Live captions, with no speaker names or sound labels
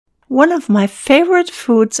One of my favorite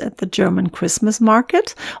foods at the German Christmas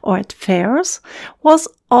market or at fairs was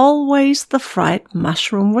always the fried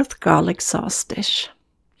mushroom with garlic sauce dish.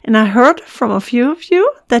 And I heard from a few of you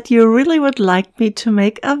that you really would like me to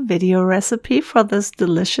make a video recipe for this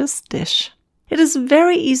delicious dish. It is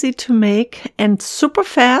very easy to make and super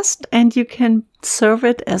fast, and you can serve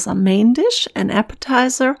it as a main dish, an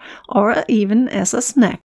appetizer, or even as a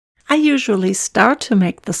snack. I usually start to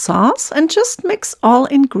make the sauce and just mix all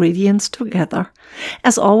ingredients together.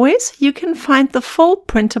 As always, you can find the full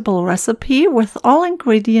printable recipe with all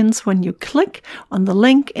ingredients when you click on the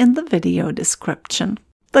link in the video description.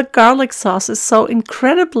 The garlic sauce is so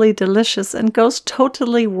incredibly delicious and goes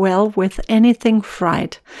totally well with anything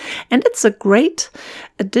fried. And it's a great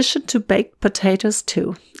addition to baked potatoes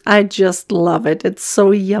too. I just love it. It's so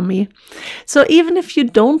yummy. So even if you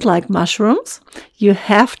don't like mushrooms, you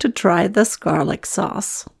have to try this garlic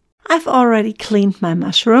sauce. I've already cleaned my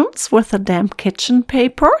mushrooms with a damp kitchen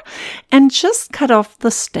paper and just cut off the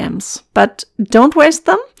stems. But don't waste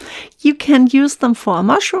them. You can use them for a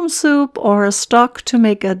mushroom soup or a stock to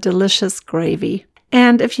make a delicious gravy.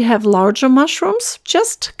 And if you have larger mushrooms,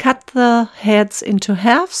 just cut the heads into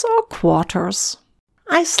halves or quarters.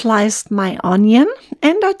 I sliced my onion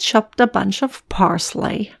and I chopped a bunch of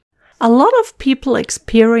parsley. A lot of people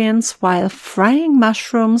experience while frying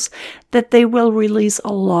mushrooms that they will release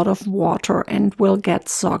a lot of water and will get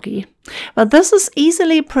soggy. But this is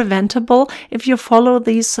easily preventable if you follow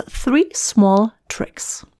these 3 small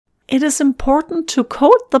tricks. It is important to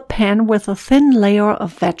coat the pan with a thin layer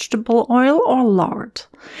of vegetable oil or lard.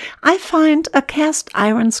 I find a cast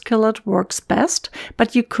iron skillet works best,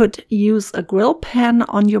 but you could use a grill pan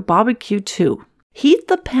on your barbecue too. Heat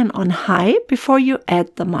the pan on high before you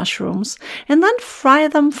add the mushrooms and then fry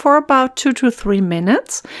them for about 2 to 3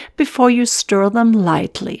 minutes before you stir them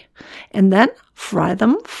lightly, and then fry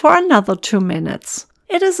them for another 2 minutes.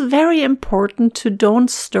 It is very important to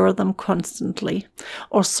don't stir them constantly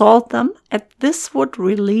or salt them, as this would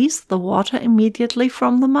release the water immediately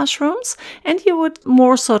from the mushrooms and you would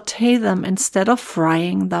more saute them instead of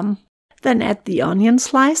frying them. Then add the onion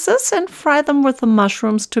slices and fry them with the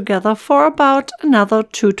mushrooms together for about another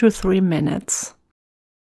 2 to 3 minutes.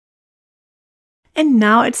 And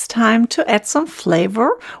now it's time to add some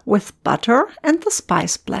flavor with butter and the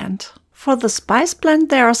spice blend. For the spice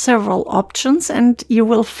blend there are several options and you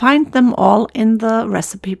will find them all in the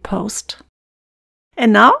recipe post.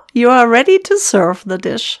 And now you are ready to serve the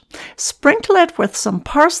dish. Sprinkle it with some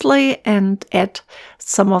parsley and add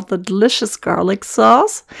some of the delicious garlic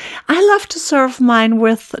sauce. I love to serve mine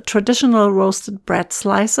with traditional roasted bread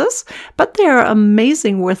slices, but they are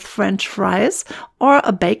amazing with French fries or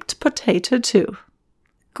a baked potato too.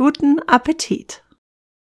 Guten Appetit!